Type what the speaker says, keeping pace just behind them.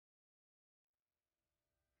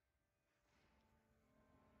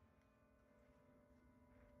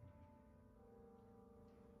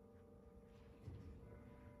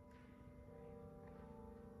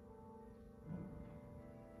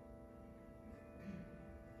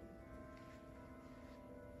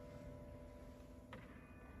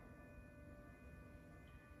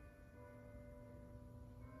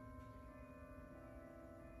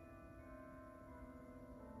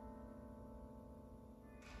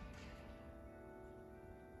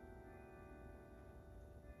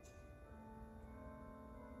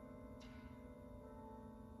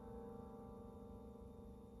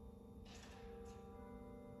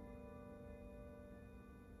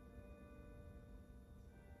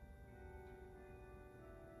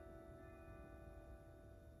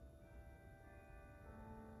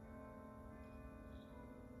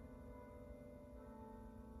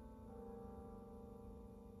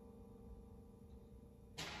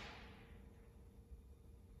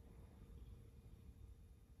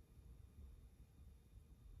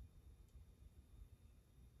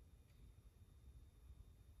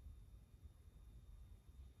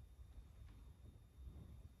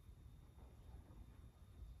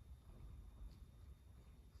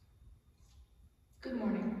Good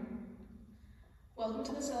morning. Welcome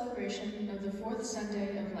to the celebration of the fourth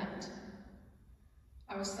Sunday of Lent.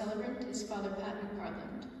 Our celebrant is Father Pat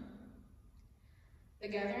McParland. The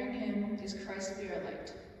gathering hymn is Christ Be Our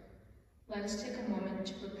Light. Let us take a moment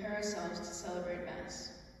to prepare ourselves to celebrate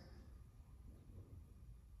Mass.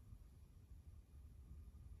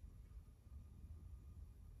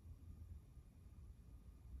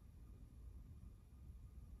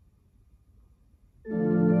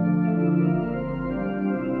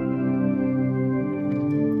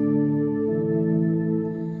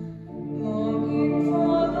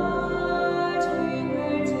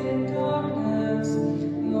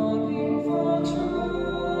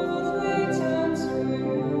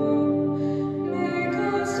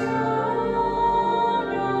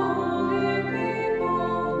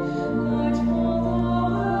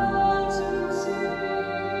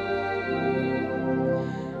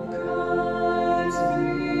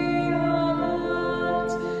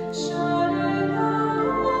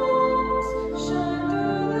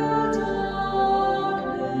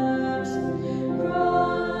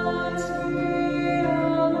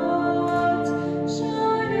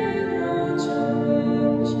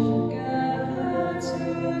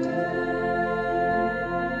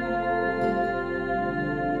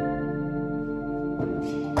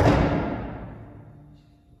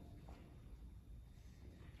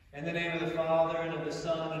 In the name of the Father, and of the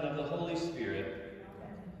Son, and of the Holy Spirit.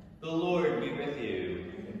 The Lord be with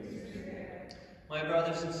you. My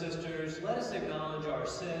brothers and sisters, let us acknowledge our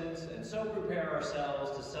sins and so prepare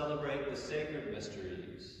ourselves to celebrate the sacred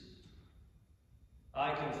mysteries.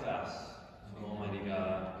 I confess to Almighty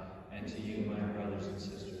God and to you, my brothers and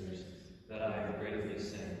sisters, that I have greatly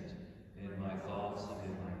sinned in my thoughts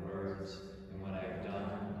and in my words, in what I have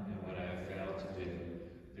done and what I have failed to do,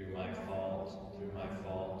 through my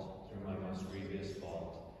most grievous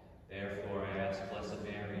fault. Therefore I ask Blessed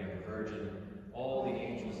Mary, ever Virgin, all the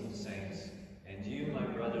angels and saints, and you, my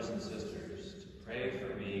brothers and sisters, to pray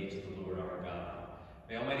for me to the Lord our God.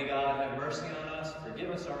 May Almighty God have mercy on us, forgive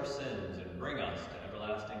us our sins, and bring us to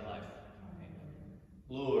everlasting life. Amen.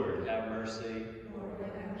 Lord, have mercy. Lord,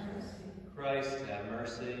 have mercy. Christ, have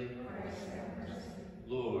mercy. Christ, have mercy.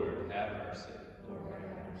 Lord, have mercy. Lord,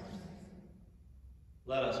 have mercy.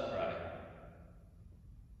 Let us pray.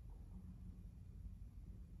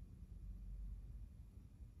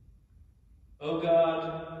 O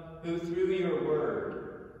God, who through your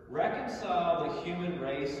word reconcile the human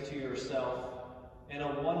race to yourself in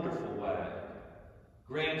a wonderful way,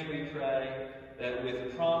 grant, we pray, that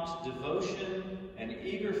with prompt devotion and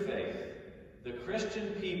eager faith, the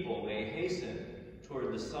Christian people may hasten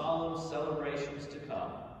toward the solemn celebrations to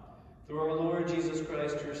come. Through our Lord Jesus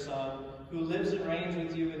Christ, your Son, who lives and reigns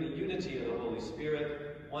with you in the unity of the Holy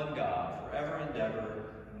Spirit, one God, forever and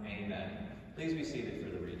ever. Amen. Please be seated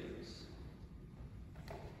for the readings.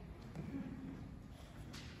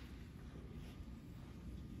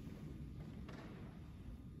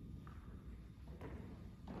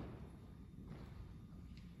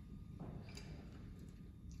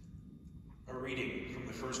 A reading from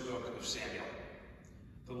the first book of Samuel.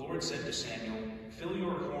 The Lord said to Samuel, "Fill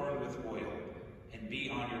your horn with oil, and be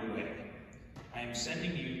on your way. I am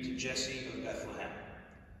sending you to Jesse of Bethlehem,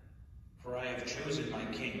 for I have chosen my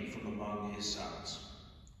king from among his sons."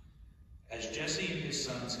 As Jesse and his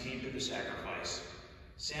sons came to the sacrifice,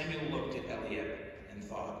 Samuel looked at Eliab and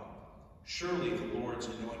thought, "Surely the Lord's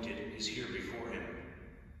anointed is here before him."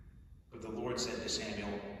 But the Lord said to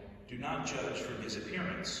Samuel, "Do not judge from his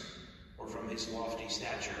appearance or from his lofty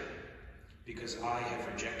stature, because I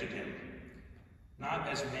have rejected him. Not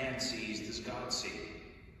as man sees does God see,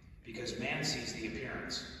 because man sees the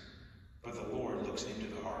appearance, but the Lord looks into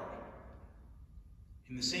the heart."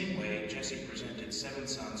 In the same way, Jesse presented 7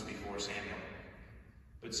 sons before Samuel.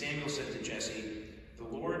 But Samuel said to Jesse, "The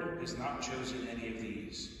Lord has not chosen any of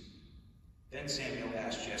these." Then Samuel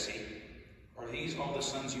asked Jesse, "Are these all the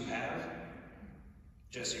sons you have?"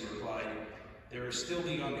 Jesse replied, "There is still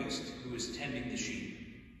the youngest, who is tending the sheep."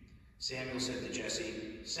 Samuel said to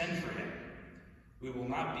Jesse, "Send for him. We will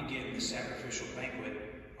not begin the sacrificial banquet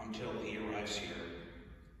until he arrives here."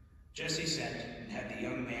 Jesse sent and had the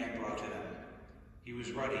young man brought to them. He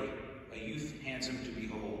was ruddy, a youth handsome to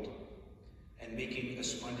behold, and making a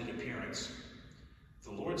splendid appearance.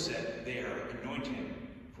 The Lord said, "There, anoint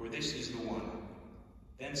him, for this is the one."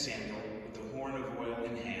 Then Samuel, with the horn of oil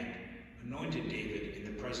in hand, anointed David in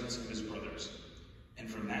the presence of his brothers. And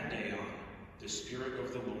from that day on, the Spirit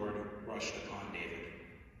of the Lord rushed upon David.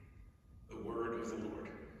 The word of the Lord.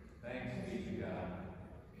 Thanks be to God.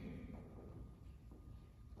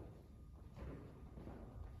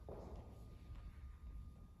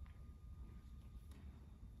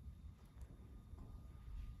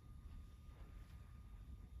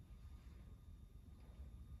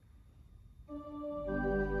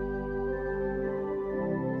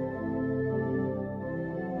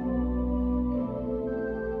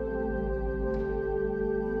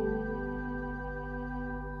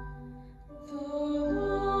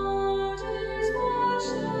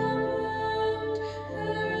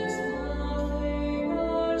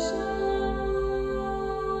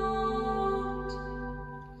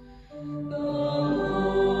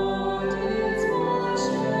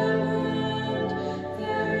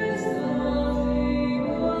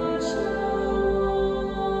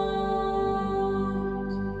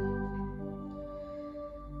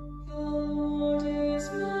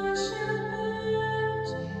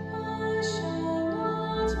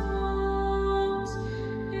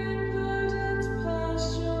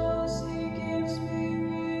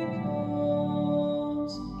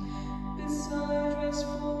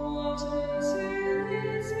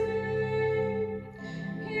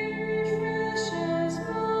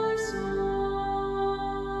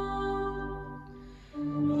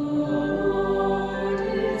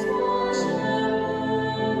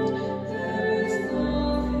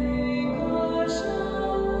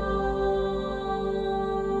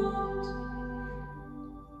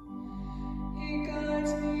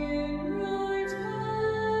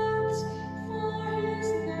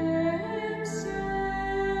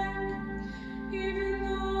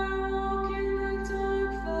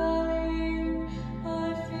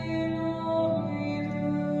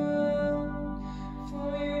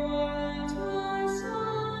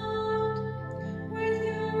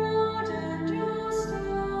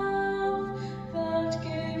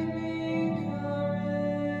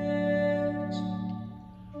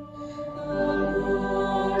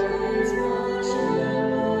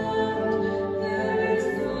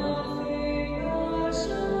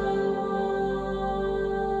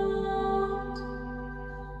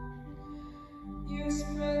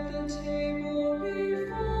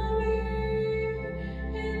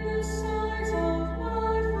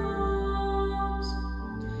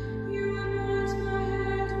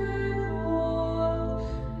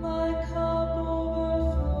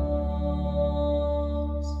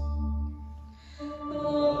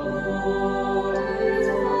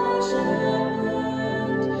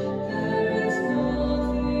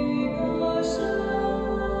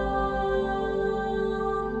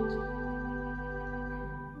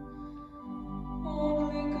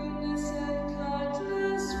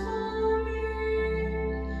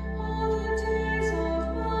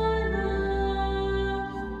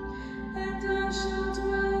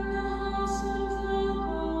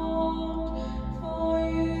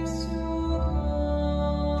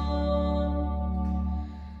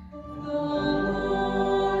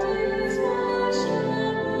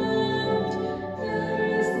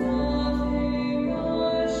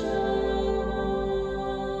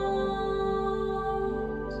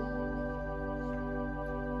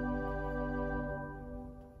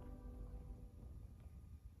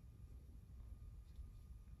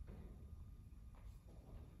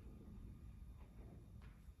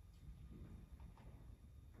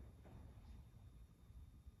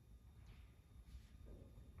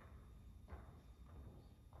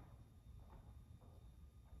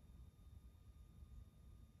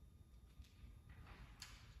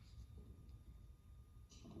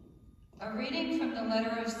 A reading from the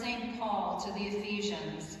letter of St. Paul to the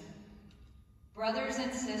Ephesians. Brothers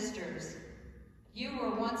and sisters, you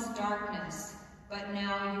were once darkness, but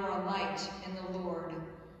now you are light in the Lord.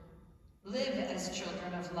 Live as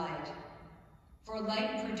children of light, for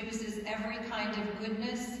light produces every kind of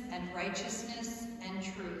goodness and righteousness and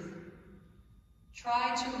truth.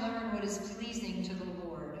 Try to learn what is pleasing to the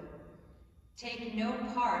Lord. Take no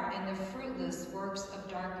part in the fruitless works of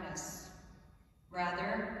darkness.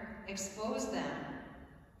 Rather, expose them,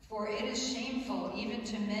 for it is shameful even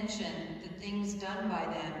to mention the things done by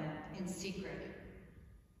them in secret.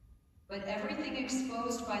 But everything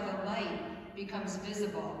exposed by the light becomes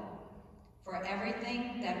visible, for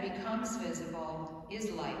everything that becomes visible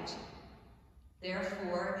is light.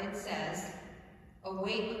 Therefore it says,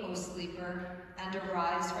 "Awake, O sleeper, and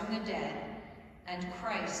arise from the dead, and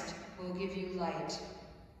Christ will give you light."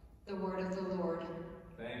 The word of the Lord.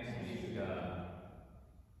 Thanks be to God.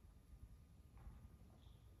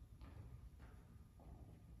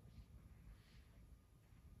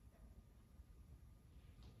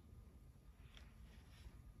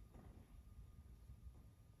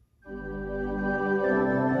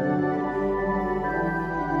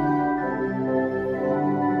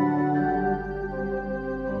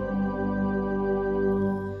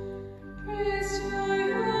 Praise to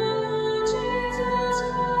you, Lord Jesus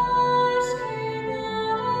Christ, King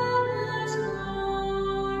of endless glory.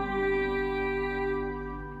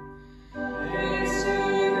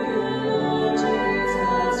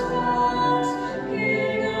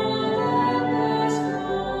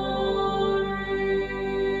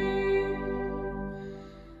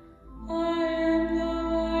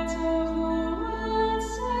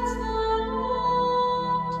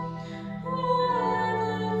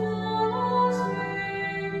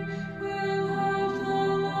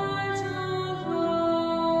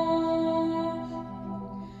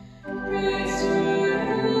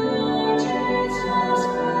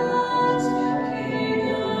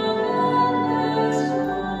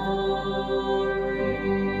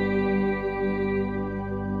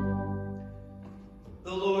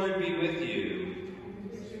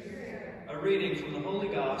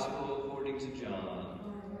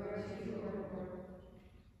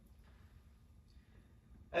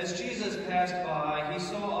 As Jesus passed by, he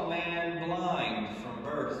saw a man blind from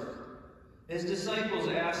birth. His disciples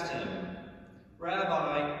asked him,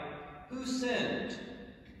 "Rabbi, who sinned,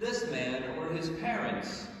 this man or his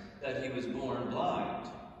parents, that he was born blind?"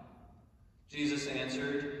 Jesus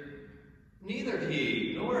answered, "Neither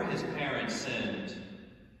he nor his parents sinned.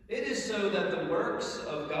 It is so that the works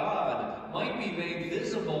of God might be made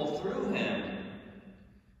visible through him.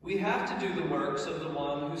 We have to do the works of the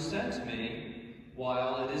one who sent me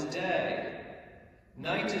while it is day.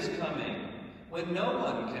 Night is coming when no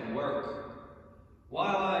one can work.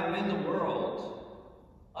 While I am in the world,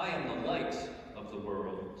 I am the light of the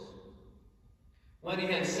world." When he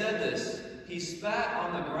had said this, he spat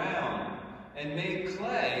on the ground and made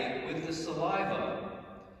clay with the saliva,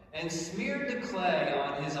 and smeared the clay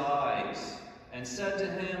on his eyes, and said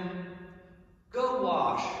to him, "Go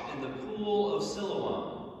wash in the pool of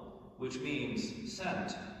Siloam," which means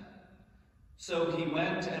sent. So he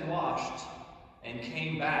went and washed, and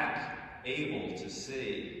came back able to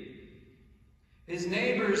see. His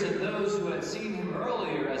neighbors and those who had seen him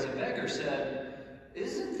earlier as a beggar said,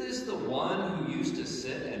 "Isn't this the one who used to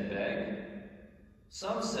sit and beg?"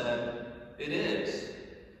 Some said, "It is."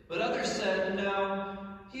 But others said, "No,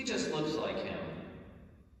 he just looks like him."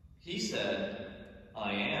 He said,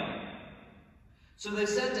 "I am." So they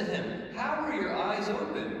said to him, "How were your eyes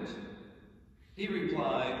opened?" He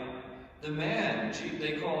replied, "The man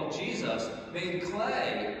they called Jesus made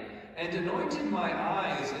clay and anointed my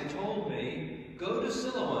eyes and told me, 'Go to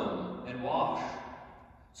Siloam and wash.'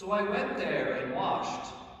 So I went there and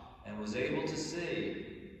washed and was able to see."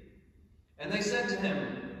 And they said to him,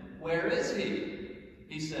 "Where is he?"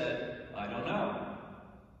 He said, "I don't know."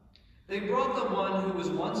 They brought the one who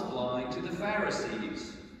was once blind to the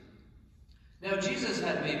Pharisees. Now Jesus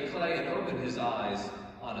had made clay and opened his eyes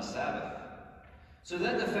on a Sabbath. So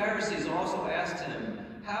then the Pharisees also asked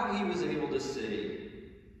him how he was able to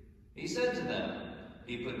see. He said to them,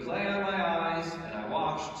 "He put clay on my eyes, and I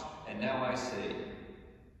washed, and now I see."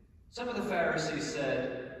 Some of the Pharisees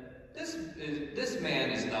said, This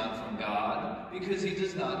man is not from God, because he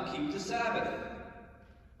does not keep the Sabbath."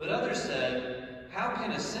 But others said, "How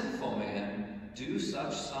can a sinful man do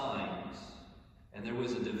such signs?" And there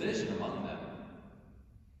was a division among them.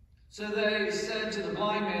 So they said to the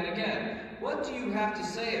blind man again, "What do you have to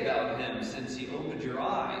say about him since he opened your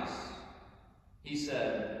eyes?" He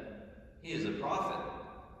said, "He is a prophet."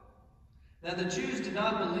 Now the Jews did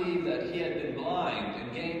not believe that he had been blind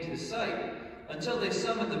and gained his sight until they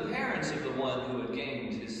summoned the parents of the one who had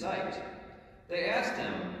gained his sight. They asked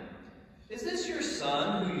him, "Is this your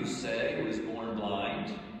son who you say was born blind?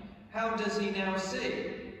 How does he now see?"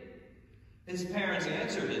 His parents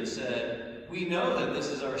answered and said, "We know that this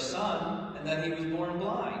is our son and that he was born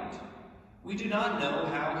blind. We do not know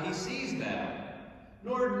how he sees now,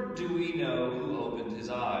 nor do we know who opened his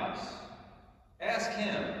eyes. Ask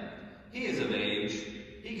him. He is of age.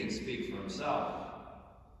 He can speak for himself."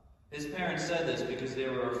 His parents said this because they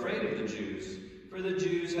were afraid of the Jews, for the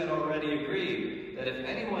Jews had already agreed that if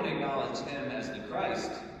anyone acknowledged him as the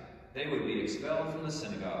Christ, they would be expelled from the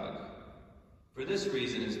synagogue. For this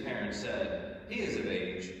reason his parents said, "He is of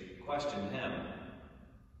age. Question him."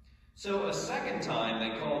 So a second time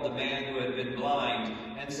they called the man who had been blind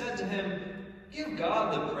and said to him, "Give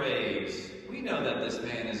God the praise. We know that this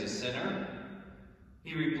man is a sinner."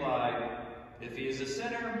 He replied, "If he is a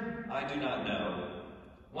sinner, I do not know.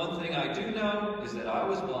 One thing I do know is that I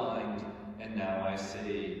was blind, and now I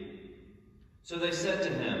see." So they said to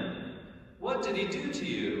him, "What did he do to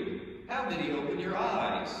you? How did he open your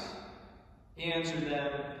eyes?" He answered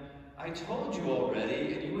them, "I told you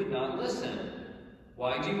already, and you would not listen.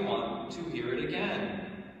 Why do you want to hear it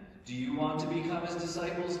again? Do you want to become his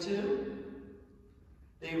disciples too?"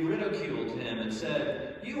 They ridiculed him and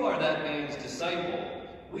said, "You are that man's disciple.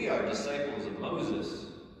 We are disciples of Moses.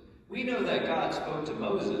 We know that God spoke to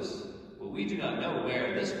Moses, but we do not know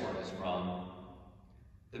where this one is from."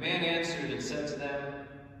 The man answered and said to them,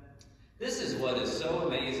 "This is what is so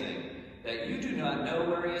amazing, that you do not know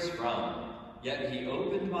where he is from, yet he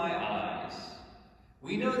opened my eyes.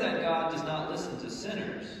 We know that God does not listen to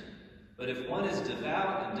sinners, but if one is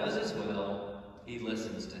devout and does his will, he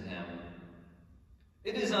listens to him.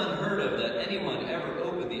 It is unheard of that anyone ever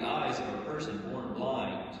opened the eyes of a person born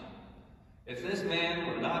blind. If this man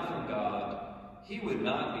were not from God, he would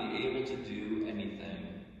not be able to do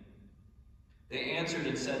anything." They answered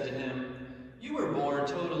and said to him, "You were born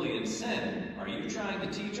totally in sin. Are you trying to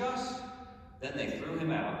teach us?" Then they threw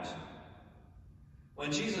him out.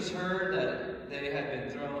 When Jesus heard that they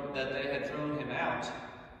had thrown him out,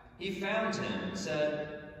 he found him and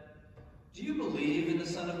said, "Do you believe in the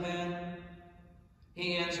Son of Man?"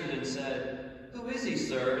 He answered and said, "Who is he,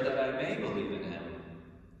 sir, that I may believe in him?"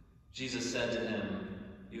 Jesus said to him,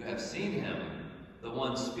 "You have seen him. The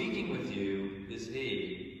one speaking with you is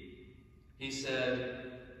he." He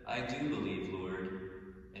said, "I do believe,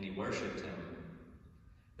 Lord," and he worshipped him.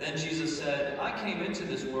 Then Jesus said, "I came into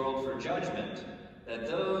this world for judgment, that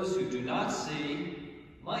those who do not see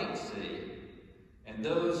might see, and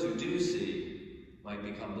those who do see might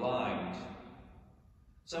become blind."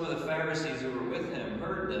 Some of the Pharisees who were with him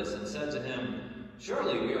heard this and said to him,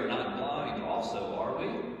 "Surely we are not blind also, are we?"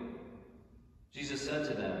 Jesus said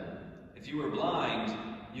to them, "If you were blind,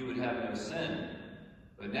 you would have no sin.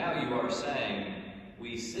 But now you are saying,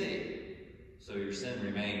 'We see,' so your sin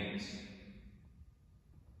remains."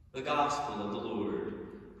 The Gospel of the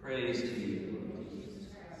Lord. Praise to you, Lord Jesus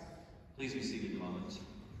Christ. Please be seated a moment.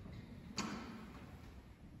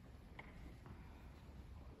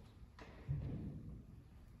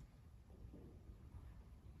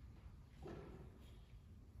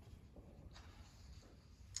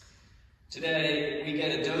 Today, we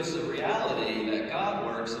get a dose of reality that God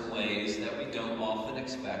works in ways that we don't often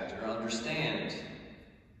expect or understand.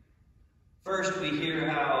 First, we hear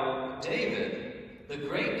how David, the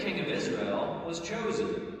great king of Israel, was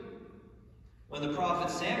chosen. When the prophet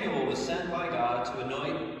Samuel was sent by God to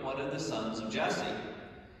anoint one of the sons of Jesse,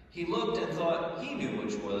 he looked and thought he knew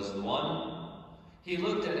which was the one. He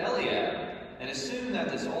looked at Eliab and assumed that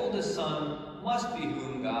this oldest son must be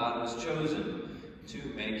whom God was chosen to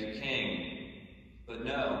make king. But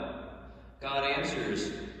no, God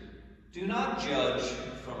answers, "Do not judge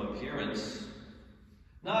from appearance.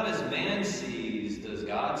 Not as man sees does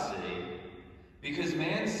God see, because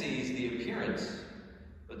man sees the appearance,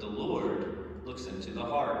 but the Lord looks into the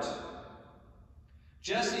heart."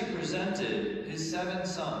 Jesse presented his 7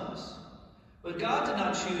 sons, but God did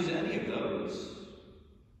not choose any of those.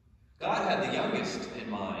 God had the youngest in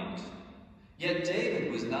mind. Yet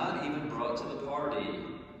David was not even brought to the party.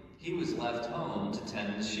 He was left home to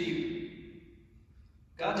tend the sheep.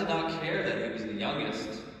 God did not care that he was the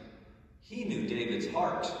youngest. He knew David's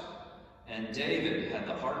heart, and David had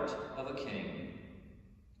the heart of a king.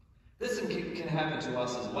 This can happen to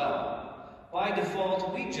us as well. By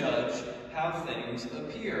default, we judge how things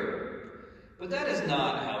appear. But that is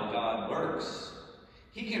not how God works.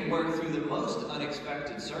 He can work through the most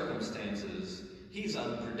unexpected circumstances. He's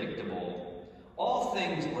unpredictable. All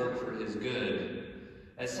things work for his good.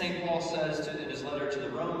 As St. Paul says in his letter to the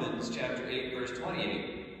Romans, chapter 8, verse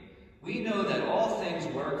 28, "We know that all things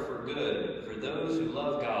work for good for those who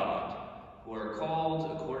love God, who are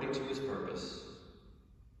called according to his purpose."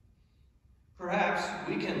 Perhaps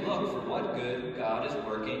we can look for what good God is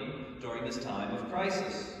working during this time of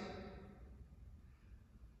crisis.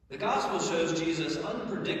 The Gospel shows Jesus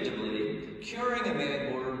unpredictably curing a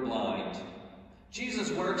man born blind.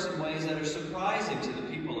 Jesus works in ways that are surprising to the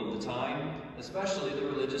people of the time, especially the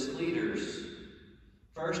religious leaders.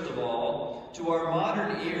 First of all, to our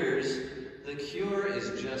modern ears, the cure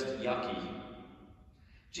is just yucky.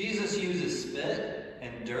 Jesus uses spit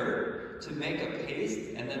and dirt to make a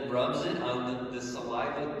paste and then rubs it on the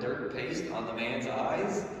saliva dirt paste on the man's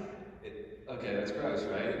eyes. Okay, that's gross,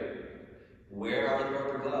 right? Where are the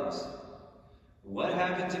rubber gloves? What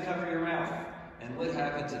happened to cover your mouth? And what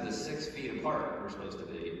happened to the 6 feet apart we're supposed to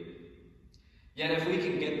be? Yet if we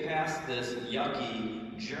can get past this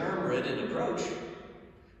yucky, germ-ridden approach,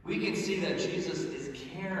 we can see that Jesus is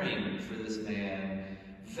caring for this man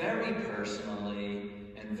very personally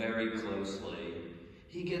and very closely.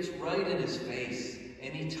 He gets right in his face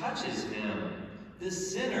and he touches him,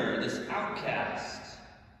 this sinner, this outcast.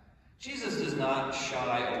 Jesus does not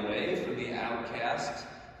shy away from the outcast,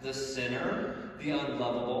 the sinner, the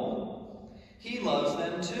unlovable. He loves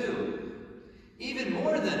them too, even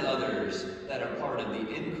more than others that are part of the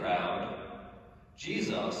in crowd.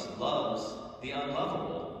 Jesus loves the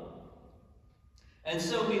unlovable. And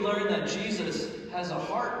so we learn that Jesus has a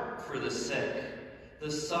heart for the sick,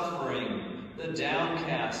 the suffering, the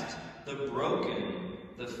downcast, the broken,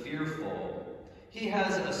 the fearful. He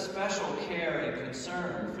has a special care and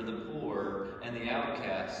concern for the poor and the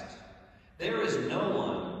outcast. There is no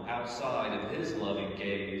one outside of his loving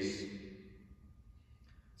gaze.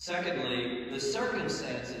 Secondly, the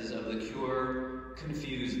circumstances of the cure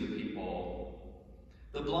confuse the people.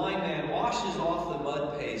 The blind man washes off the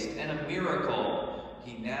mud paste, and a miracle,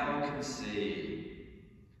 he now can see.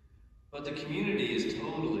 But the community is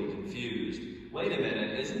totally confused. Wait a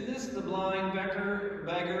minute, isn't this the blind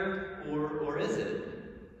beggar, or is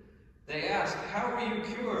it? They ask, "How were you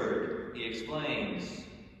cured?" He explains.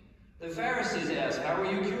 The Pharisees ask, "How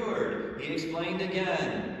were you cured?" He explained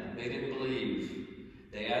again. They didn't believe.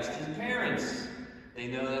 They asked his parents. They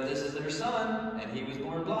know that this is their son, and he was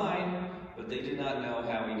born blind, but they did not know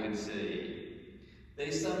how he could see. They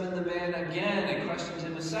summoned the man again and questioned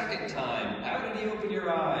him a second time. How did he open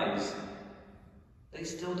your eyes? They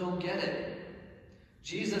still don't get it.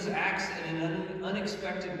 Jesus acts in an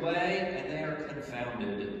unexpected way, and they are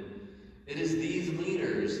confounded. It is these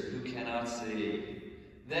leaders who cannot see.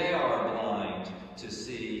 They are blind to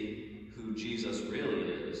see who Jesus really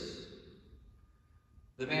is.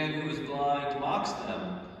 The man who is blind mocks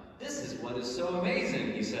them. This is what is so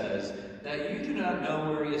amazing, he says, that you do not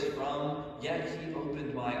know where he is from, yet he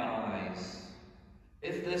opened my eyes.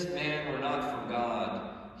 If this man were not from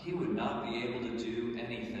God, he would not be able to do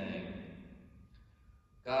anything.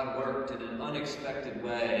 God worked in an unexpected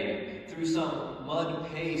way. Through some mud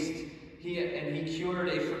paste, he cured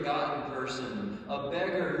a forgotten person, a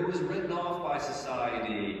beggar who was written off by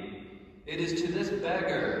society. It is to this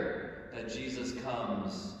beggar that Jesus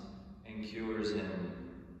comes and cures him.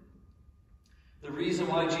 The reason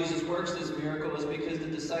why Jesus works this miracle is because the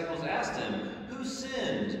disciples asked him, who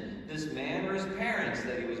sinned, this man or his parents,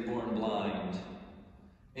 that he was born blind?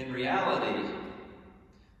 In reality,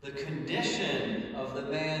 the condition of the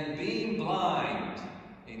man being blind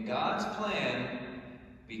in God's plan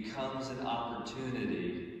becomes an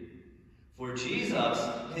opportunity. For Jesus,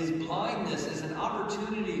 his blindness is an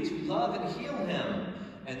opportunity to love and heal him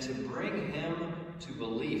and to bring him to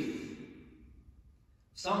belief.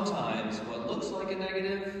 Sometimes what looks like a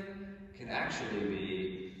negative can actually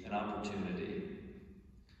be an opportunity.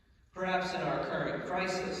 Perhaps in our current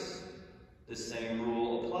crisis, the same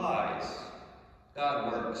rule applies.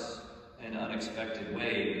 God works in unexpected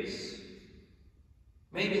ways.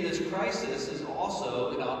 Maybe this crisis is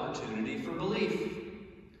also an opportunity for belief.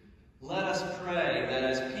 Let us pray that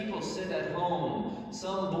as people sit at home,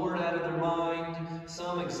 some bored out of their mind,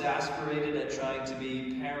 some exasperated at trying to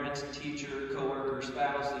be parent, teacher, coworker,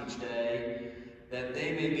 spouse each day, that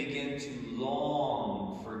they may begin to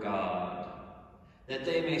long for God, that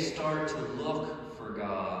they may start to look for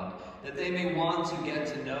God, that they may want to get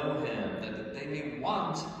to know him, that they may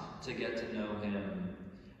want to get to know him.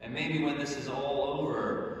 And maybe when this is all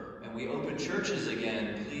over and we open churches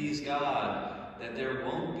again, please God, that there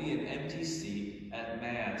won't be an empty seat at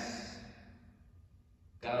Mass.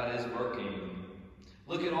 God is working.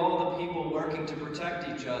 Look at all the people working to protect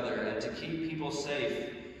each other and to keep people safe,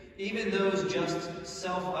 even those just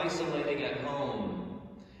self-isolating at home.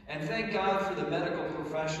 And thank God for the medical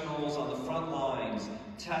professionals on the front lines,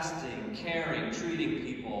 testing, caring, treating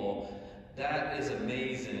people. That is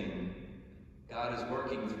amazing. God is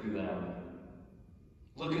working through them.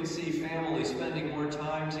 Look and see families spending more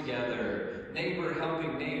time together, neighbor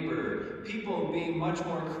helping neighbor, people being much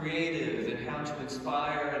more creative in how to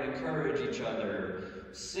inspire and encourage each other,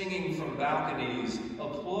 singing from balconies,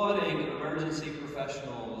 applauding emergency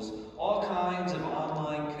professionals, all kinds of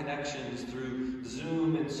online connections through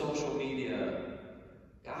Zoom and social media.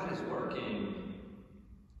 God is working.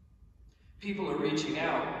 People are reaching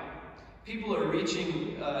out. People are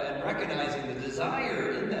reaching and recognizing the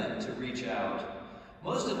desire in them to reach out.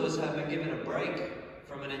 Most of us have been given a break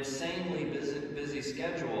from an insanely busy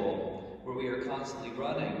schedule where we are constantly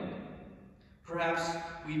running. Perhaps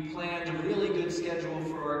we planned a really good schedule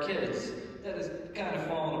for our kids that has kind of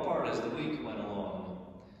fallen apart as the week went along.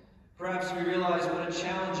 Perhaps we realize what a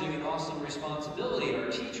challenging and awesome responsibility our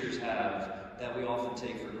teachers have that we often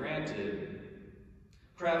take for granted.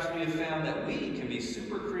 Perhaps we have found that we can be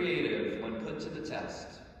super creative when put to the test.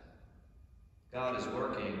 God is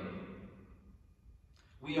working.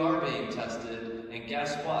 We are being tested, and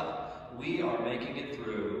guess what? We are making it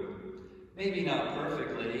through. Maybe not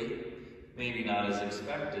perfectly, maybe not as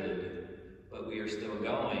expected, but we are still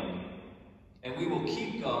going. And we will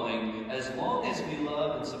keep going as long as we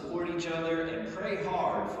love and support each other and pray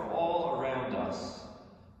hard for all around us.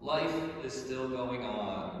 Life is still going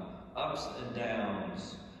on, ups and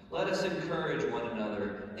downs. Let us encourage one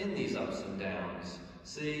another in these ups and downs.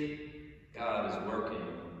 See, God is working.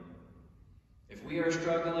 If we are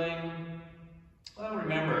struggling, well,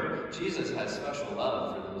 remember, Jesus has special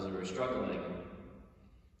love for those who are struggling.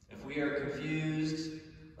 If we are confused,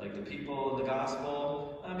 like the people in the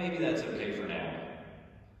gospel, maybe that's okay for now.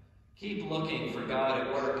 Keep looking for God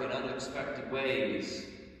at work in unexpected ways,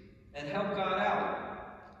 and help God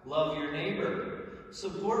out. Love your neighbor.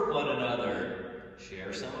 Support one another.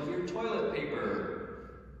 Share some of your toilet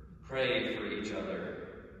paper. Pray for each other.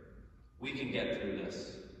 We can get through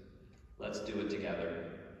this. Let's do it together.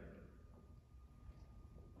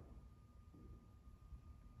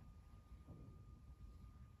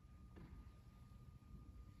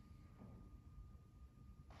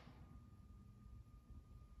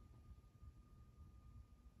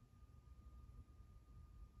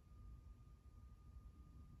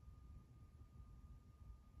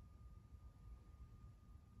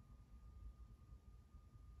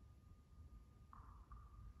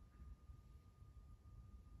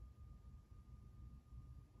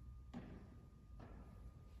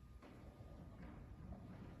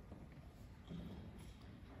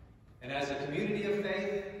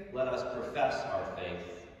 profess our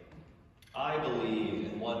faith. I believe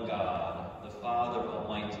in one God, the Father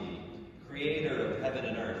Almighty, creator of heaven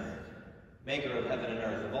and earth, maker of heaven and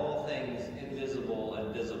earth, of all things invisible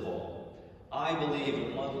and visible. I believe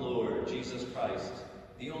in one Lord, Jesus Christ,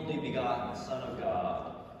 the only begotten Son of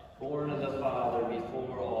God, born of the Father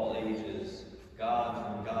before all ages, God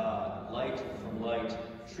from God, light from light,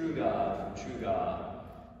 true God from true God,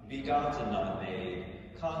 begotten, not made,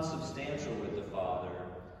 consubstantial with the Father.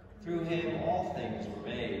 Through him all things were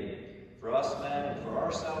made. For us men and for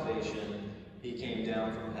our salvation, he came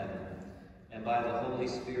down from heaven, and by the Holy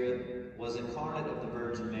Spirit was incarnate of the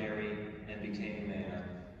Virgin Mary and became man.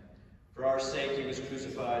 For our sake he was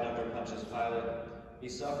crucified under Pontius Pilate. He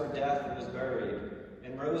suffered death and was buried,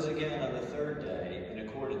 and rose again on the third day in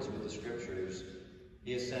accordance with the Scriptures.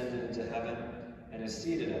 He ascended into heaven and is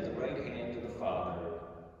seated at the right hand of the Father.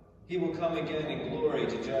 He will come again in glory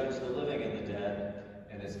to judge the living and the dead,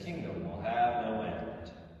 and his kingdom will have no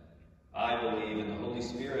end. I believe in the Holy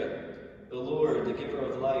Spirit, the Lord, the giver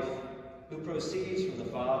of life, who proceeds from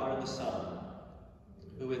the Father and the Son,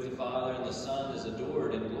 who with the Father and the Son is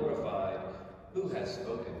adored and glorified, who has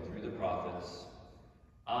spoken through the prophets.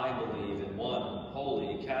 I believe in one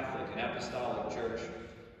holy, Catholic, and Apostolic Church.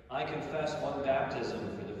 I confess one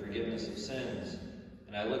baptism for the forgiveness of sins,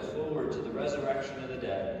 and I look forward to the resurrection of the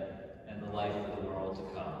dead and the life of the world to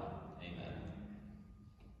come. Amen.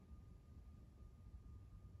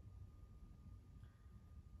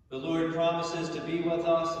 The Lord promises to be with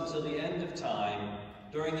us until the end of time.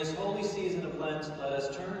 During this holy season of Lent, let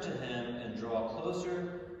us turn to him and draw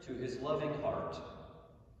closer to his loving heart.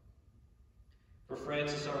 For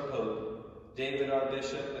Francis our Pope, David our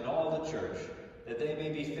Bishop, and all the Church, that they may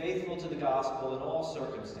be faithful to the gospel in all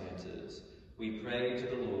circumstances, we pray to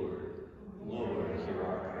the Lord. Lord, hear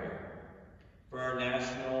our prayer. For our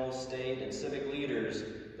national, state, and civic leaders,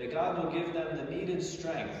 that God will give them the needed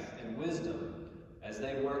strength and wisdom as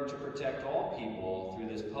they work to protect all people through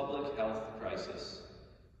this public health crisis.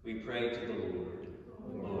 We pray to the Lord.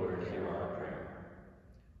 Lord, hear our prayer.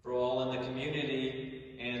 For all in the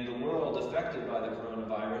community and the world affected by the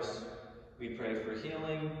coronavirus, we pray for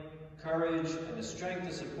healing, courage, and the strength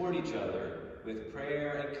to support each other with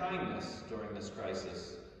prayer and kindness during this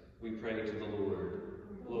crisis. We pray to the Lord.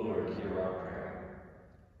 Lord, hear our prayer.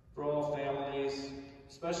 For all families,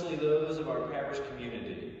 especially those of our parish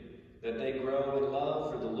community, that they grow in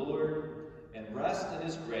love for the Lord and rest in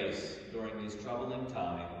his grace during these troubling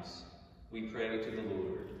times, we pray to the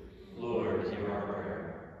Lord. Lord, hear our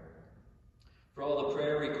prayer. For all the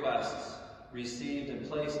prayer requests received and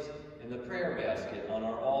placed in the prayer basket on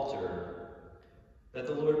our altar, that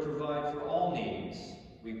the Lord provide for all needs,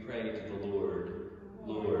 we pray to the Lord.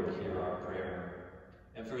 Lord, hear our prayer.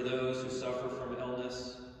 And for those who suffer from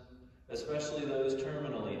illness, especially those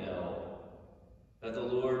terminally ill, that the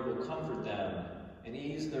Lord will comfort them and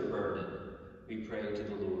ease their burden, we pray to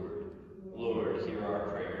the Lord. Lord, hear our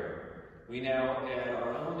prayer. We now add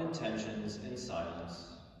our own intentions in silence.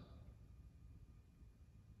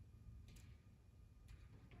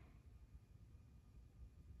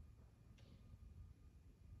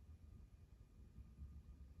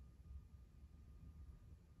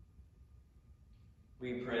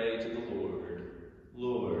 We pray to the Lord.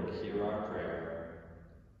 Lord, hear our prayer.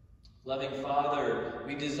 Loving Father,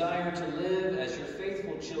 we desire to live as your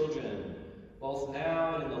faithful children, both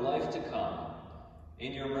now and in the life to come.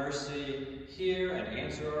 In your mercy, hear and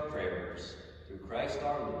answer our prayers. Through Christ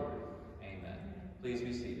our Lord. Amen. Please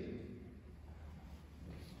be seated.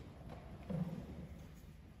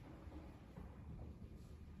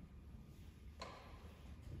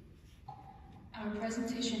 Our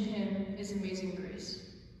presentation hymn is Amazing Grace.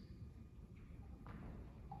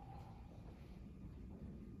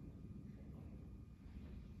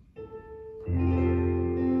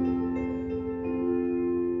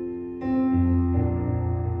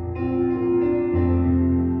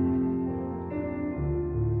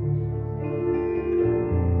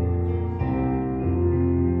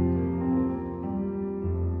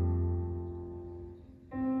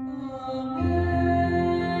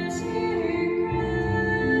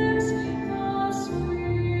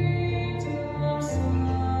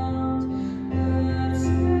 Sound,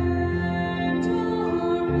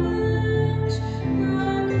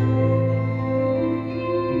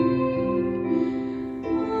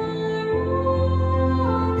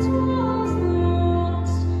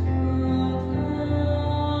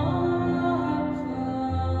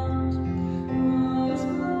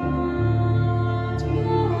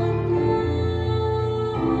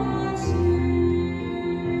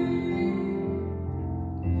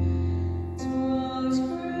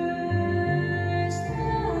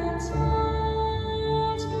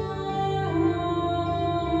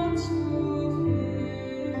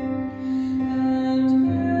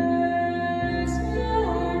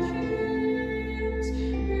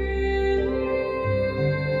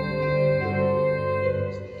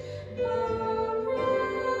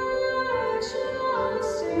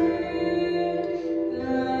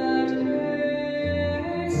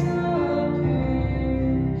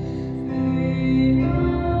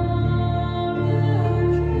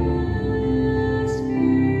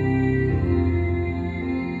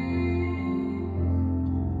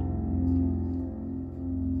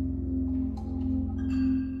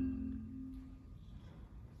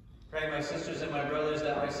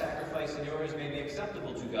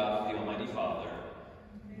 acceptable to God, the Almighty Father.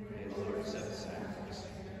 May the Lord accept the sacrifice.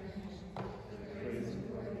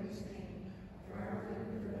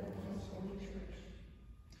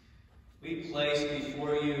 We place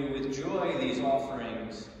before you with joy these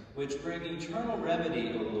offerings, which bring eternal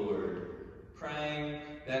remedy, O Lord, praying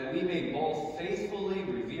that we may both faithfully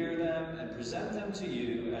revere them and present them to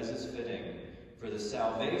you as is fitting, for the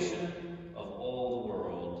salvation of all the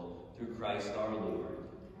world, through Christ our Lord.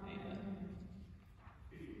 Amen.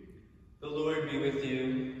 The Lord be with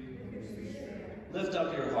you. Lift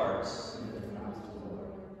up your hearts.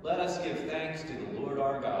 Let us give thanks to the Lord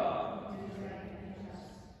our God.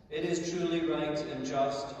 It is truly right and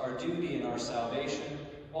just, our duty and our salvation,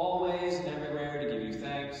 always and everywhere to give you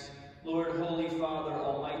thanks, Lord, Holy Father,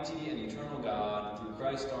 Almighty and eternal God, through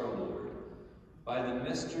Christ our Lord. By the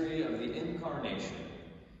mystery of the Incarnation,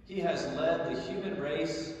 he has led the human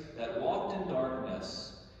race that walked in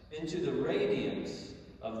darkness into the radiance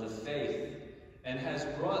of the faith, and has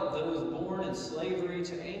brought those born in slavery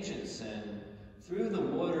to ancient sin through the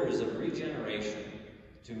waters of regeneration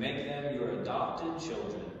to make them your adopted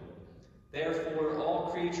children. Therefore, all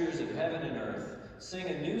creatures of heaven and earth sing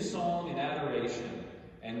a new song in adoration,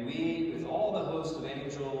 and we, with all the host of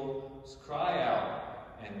angels, cry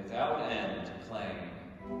out and without end declaim.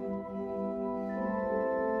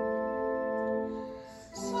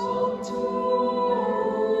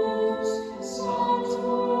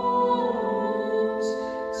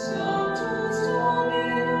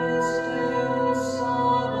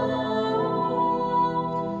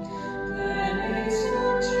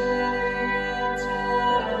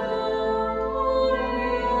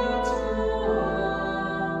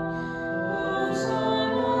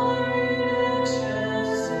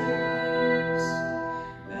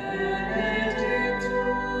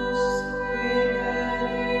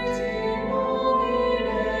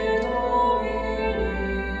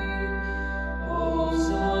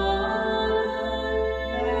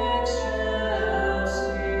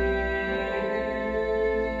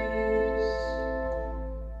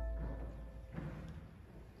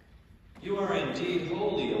 You are indeed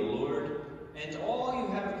holy, O Lord, and all you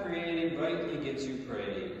have created rightly gives you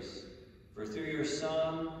praise. For through your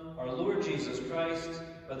Son, our Lord Jesus Christ,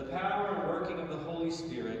 by the power and working of the Holy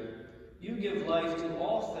Spirit, you give life to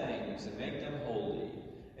all things and make them holy,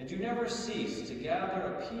 and you never cease to gather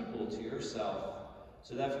a people to yourself,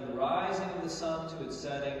 so that from the rising of the sun to its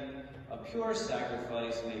setting, a pure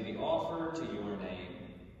sacrifice may be offered to your name.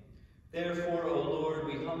 Therefore, O Lord,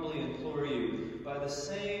 we humbly implore you, by the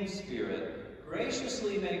same Spirit,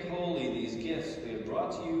 graciously make holy these gifts we have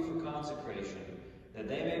brought to you for consecration, that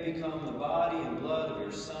they may become the body and blood of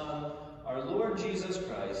your Son, our Lord Jesus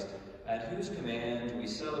Christ, at whose command we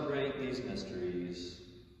celebrate these mysteries.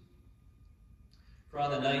 For on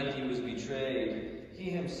the night he was betrayed, he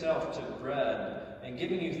himself took bread, and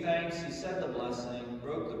giving you thanks, he said the blessing,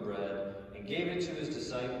 broke the bread, and gave it to his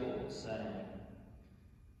disciples, saying,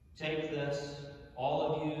 "Take this, all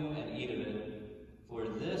of you, and eat of it, for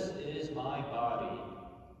this is my body,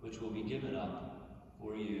 which will be given up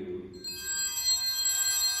for you."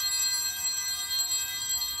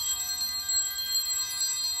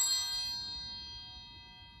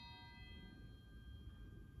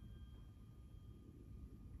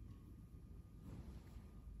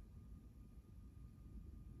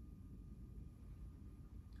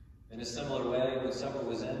 In a similar way, when supper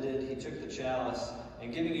was ended, he took the chalice,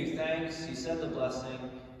 and giving you thanks, he said the blessing,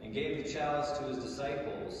 and gave the chalice to his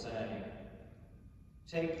disciples, saying,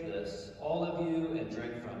 "Take this, all of you, and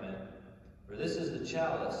drink from it, for this is the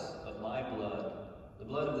chalice of my blood, the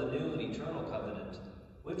blood of the new and eternal covenant,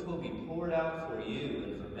 which will be poured out for you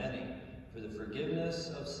and for many, for the forgiveness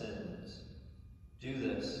of sins. Do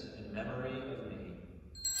this in memory of me."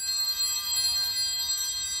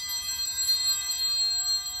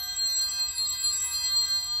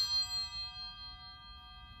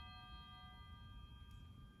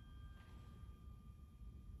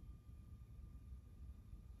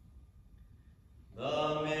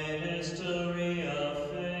 The mystery of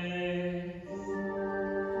faith.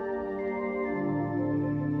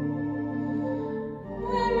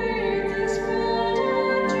 When we eat this bread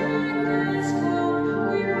and drink this cup,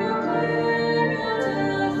 we proclaim your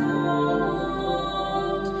death, O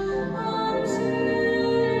Lord, until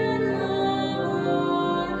you come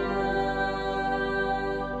again.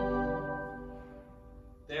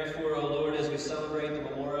 Therefore, O Lord, as we celebrate the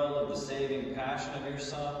memorial of the saving passion of your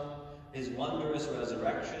Son, his wondrous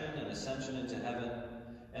resurrection and ascension into heaven,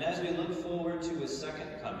 and as we look forward to his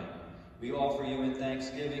second coming, we offer you in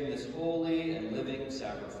thanksgiving this holy and living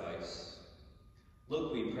sacrifice.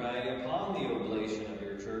 Look, we pray, upon the oblation of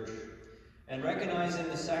your church, and recognizing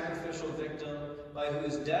the sacrificial victim by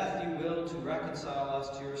whose death you willed to reconcile us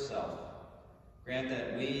to yourself, grant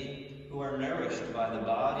that we, who are nourished by the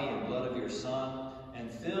body and blood of your Son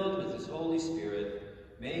and filled with his Holy Spirit,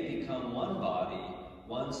 may become one body,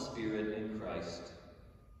 one spirit in Christ.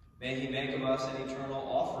 May he make of us an eternal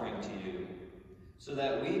offering to you, so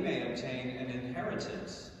that we may obtain an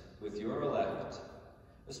inheritance with your elect,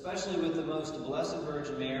 especially with the most blessed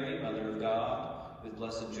Virgin Mary, Mother of God, with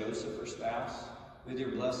blessed Joseph, her spouse, with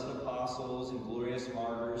your blessed apostles and glorious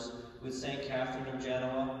martyrs, with St. Catherine of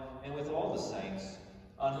Genoa, and with all the saints,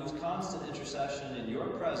 on whose constant intercession in your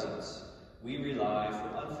presence we rely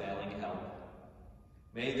for unfailing help.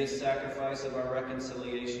 May this sacrifice of our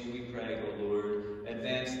reconciliation, we pray, O Lord,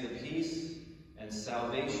 advance the peace and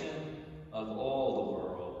salvation of all the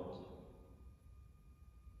world.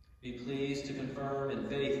 Be pleased to confirm in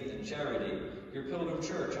faith and charity your pilgrim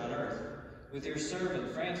church on earth, with your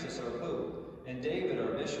servant Francis our Pope, and David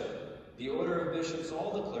our Bishop, the order of bishops,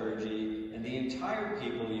 all the clergy, and the entire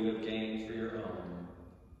people you have gained for your own.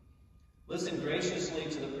 Listen graciously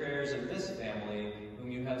to the prayers of this family,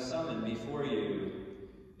 whom you have summoned before you.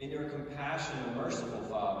 In your compassion, O merciful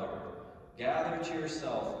Father, gather to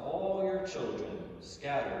yourself all your children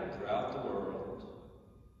scattered throughout the world.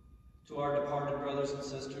 To our departed brothers and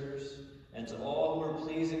sisters, and to all who are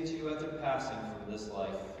pleasing to you at their passing from this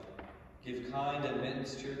life, give kind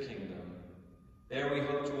admittance to your kingdom. There we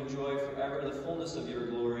hope to enjoy forever the fullness of your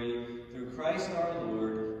glory, through Christ our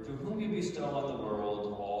Lord, through whom you bestow on the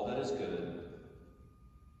world all that is good.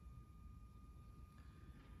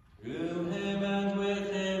 Through him and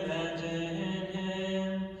with him and in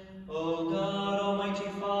him, O God, Almighty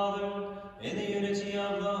Father, in the unity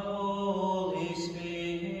of the Holy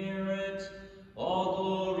Spirit, all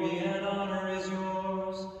glory and honor is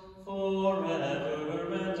yours forever and ever.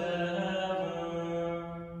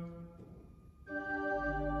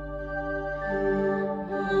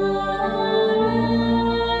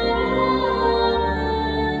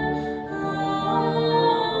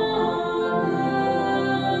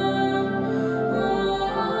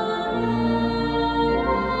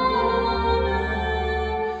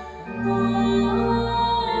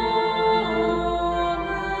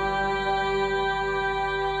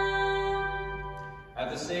 At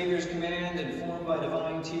the Savior's command, informed by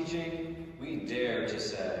divine teaching, we dare to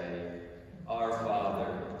say, Our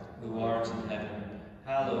Father, who art in heaven,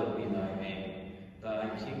 hallowed be thy name. Thy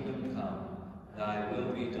kingdom come, thy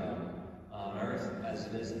will be done, on earth as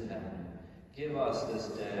it is in heaven. Give us this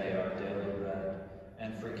day our daily bread,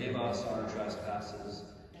 and forgive us our trespasses,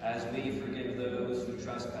 as we forgive those who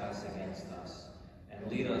trespass against us.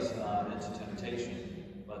 And lead us not into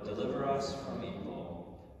temptation, but deliver us from evil.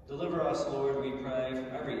 Deliver us, Lord, we pray, from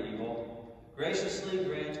every evil. Graciously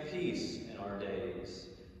grant peace in our days,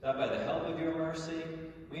 that by the help of your mercy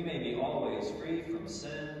we may be always free from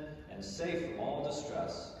sin and safe from all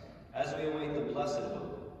distress, as we await the blessed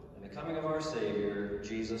hope and the coming of our Savior,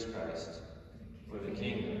 Jesus Christ. For the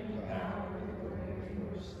kingdom, the power, and the glory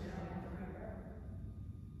are yours now and forever.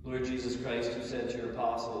 Lord Jesus Christ, who said to your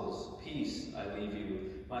apostles, Peace I leave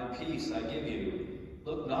you, my peace I give you.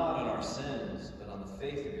 Look not on our sins, but on the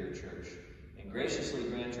faith of your church, and graciously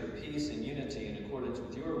grant her peace and unity in accordance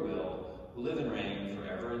with your will, who live and reign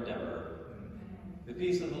forever and ever. The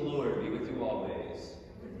peace of the Lord be with you always.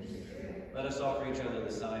 Let us offer each other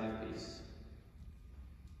the sign of peace.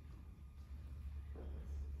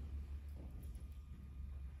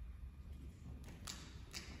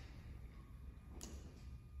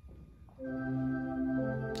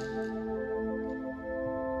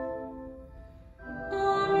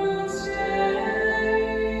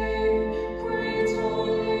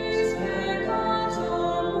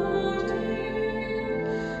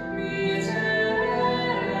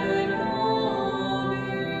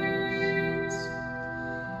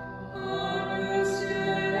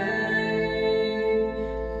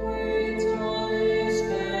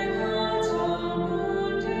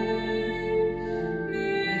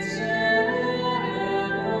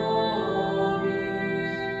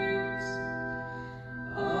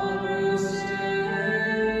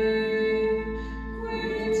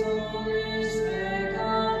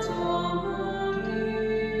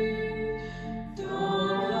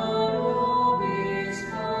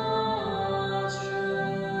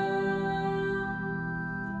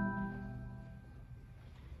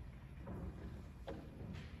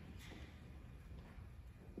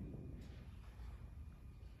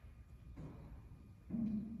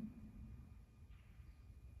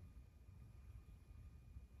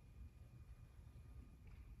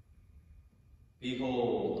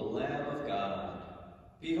 Behold, the Lamb of God.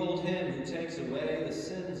 Behold him who takes away the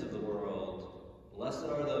sins of the world. Blessed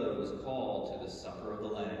are those called to the supper of the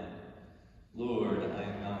Lamb. Lord, I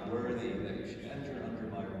am not worthy that you should enter under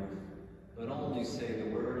my roof, but only say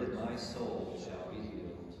the word, and my soul shall be healed.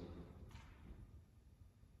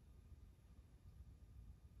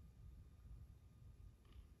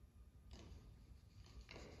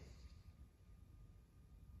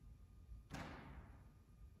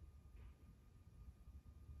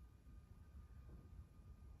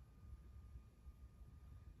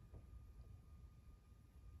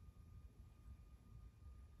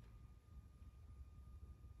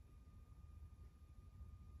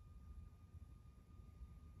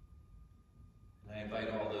 I invite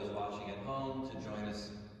all those watching at home to join us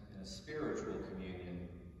in a spiritual communion,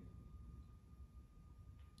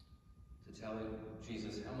 to tell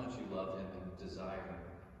Jesus how much you love him and desire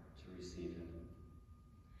to receive him.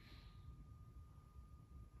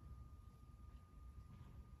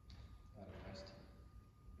 Body of Christ.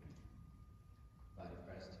 Body of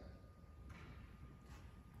Christ.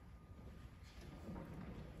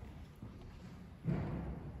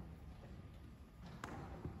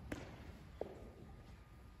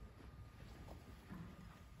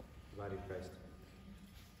 Body of Christ.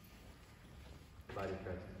 Body of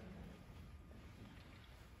Christ.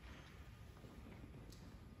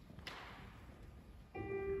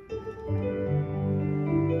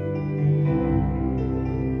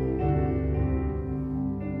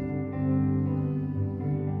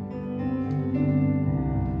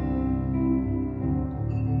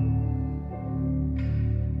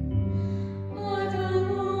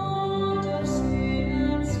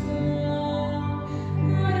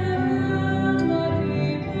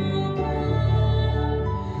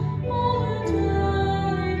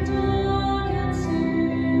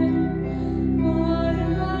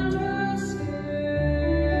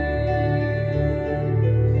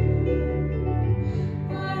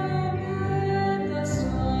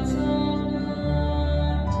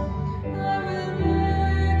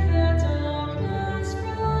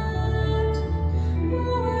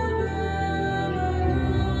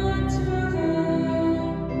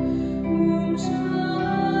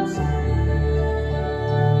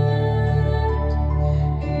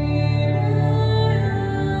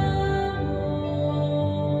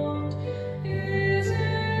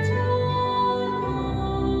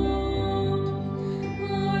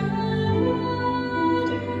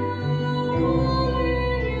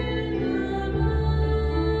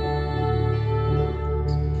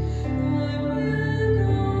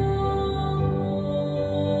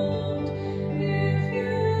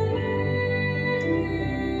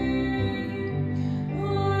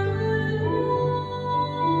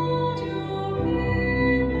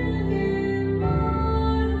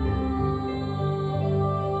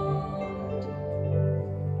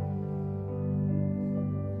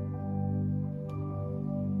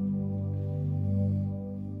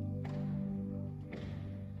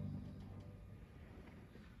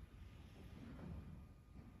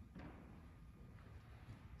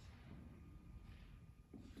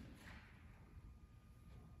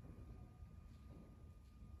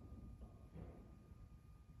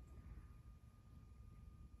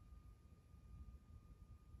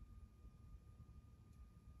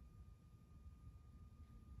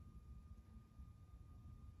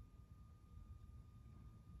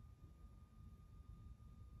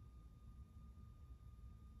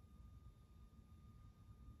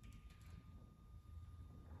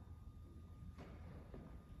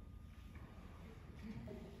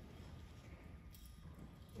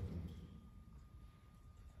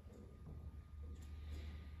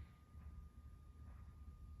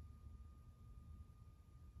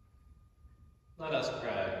 Let us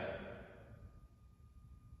pray.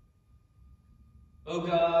 O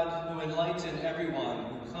God, who enlighten everyone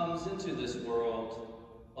who comes into this world,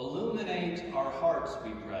 illuminate our hearts,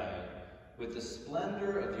 we pray, with the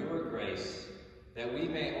splendor of your grace, that we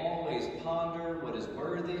may always ponder what is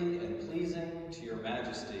worthy and pleasing to your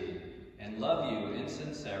majesty, and love you in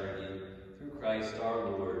sincerity, through Christ our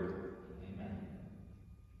Lord. Amen.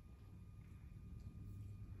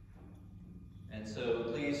 And so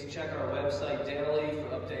please check our website daily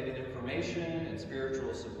for updated information and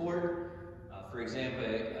spiritual support. For example,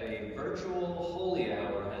 a virtual holy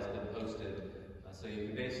hour has been posted, so you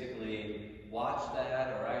can basically watch that,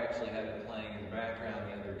 or I actually had it playing in the background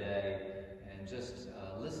the other day, and just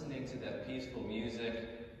listening to that peaceful music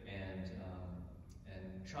and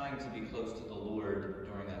trying to be close to the Lord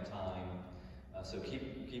during that time. So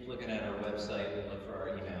keep looking at our website and look for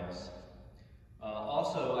our emails.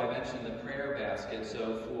 Also, I mentioned the prayer basket.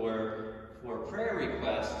 So for prayer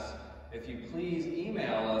requests, if you please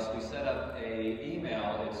email us, we set up a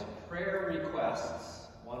email. It's prayer requests,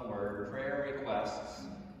 one word, prayer requests,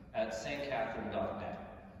 at stcatherine.net.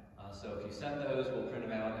 So if you send those, we'll print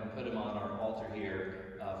them out and put them on our altar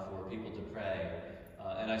here for people to pray.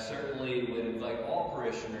 And I certainly would invite all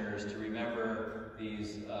parishioners to remember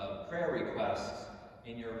these prayer requests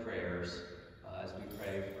in your prayers as we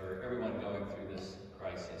pray for everyone going through this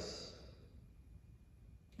crisis.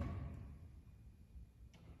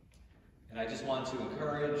 And I just want to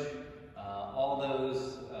encourage all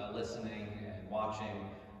those listening and watching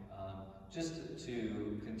just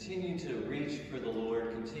to continue to reach for the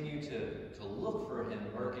Lord, continue to look for Him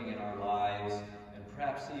working in our lives, and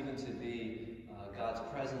perhaps even to be God's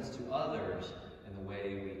presence to others in the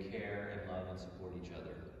way we care and love and support each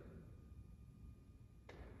other.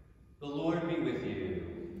 The Lord be with you.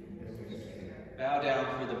 Bow down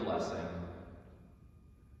for the blessing.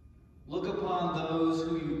 Look upon those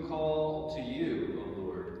who you call to you, O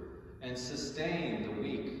Lord, and sustain the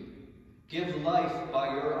weak. Give life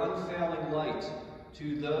by your unfailing light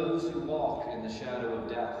to those who walk in the shadow of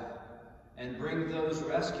death, and bring those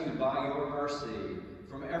rescued by your mercy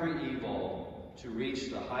from every evil to reach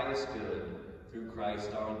the highest good through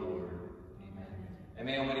Christ our Lord. Amen. And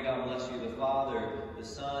may Almighty God bless you, the Father, the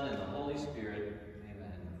Son, and the Holy Spirit.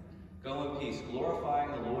 Amen. Go in peace, glorifying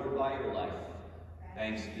the Lord by your life.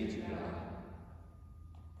 Thanks be to God.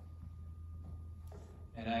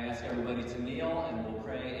 And I ask everybody to kneel, and we'll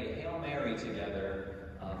pray a Hail Mary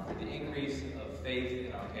together for the increase of faith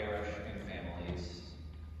in our parish and families.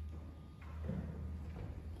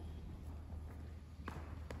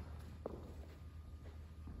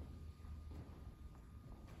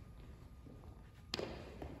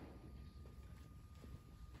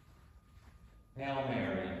 Hail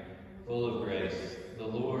Mary, full of grace, the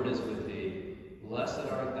Lord is with thee. Blessed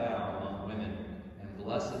art thou among women, and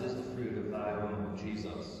blessed is the fruit of thy womb,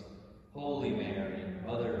 Jesus. Holy Mary,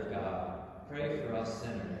 Mother of God, pray for us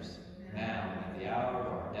sinners, now and at the hour of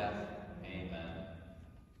our death. Amen.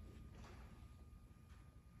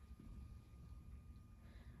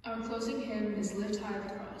 Our closing hymn is Lift High the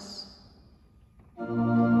Cross.